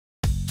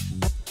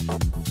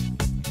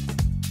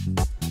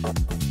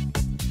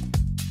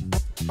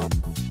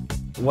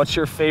What's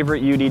your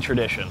favorite UD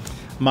tradition?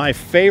 My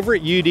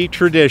favorite UD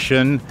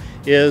tradition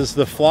is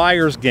the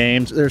Flyers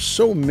games. There's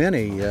so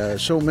many,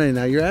 so many.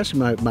 Now you're asking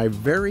my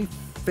very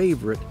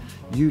favorite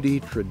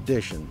UD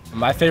tradition.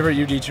 My favorite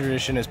UD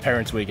tradition is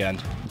Parents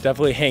Weekend.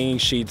 Definitely hanging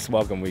sheets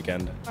welcome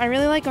weekend. I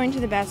really like going to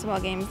the basketball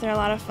games. They're a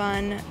lot of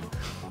fun.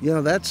 You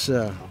know,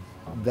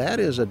 that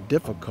is a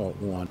difficult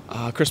one.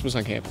 Christmas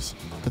on campus.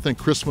 I think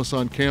Christmas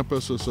on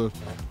campus is a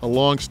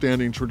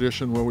long-standing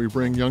tradition where we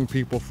bring young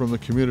people from the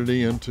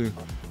community in to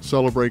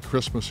celebrate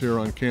Christmas here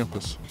on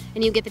campus.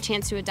 And you get the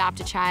chance to adopt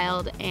a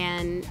child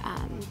and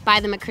buy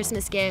them a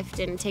Christmas gift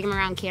and take them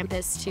around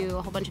campus to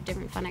a whole bunch of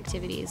different fun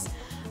activities.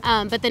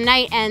 But the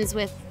night ends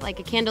with like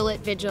a candlelit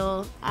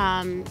vigil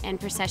and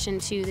procession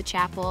to the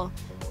chapel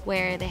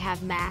where they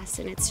have mass,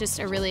 and it's just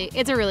a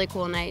really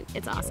cool night.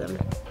 It's awesome.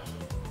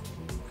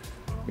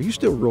 Are you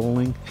still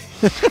rolling?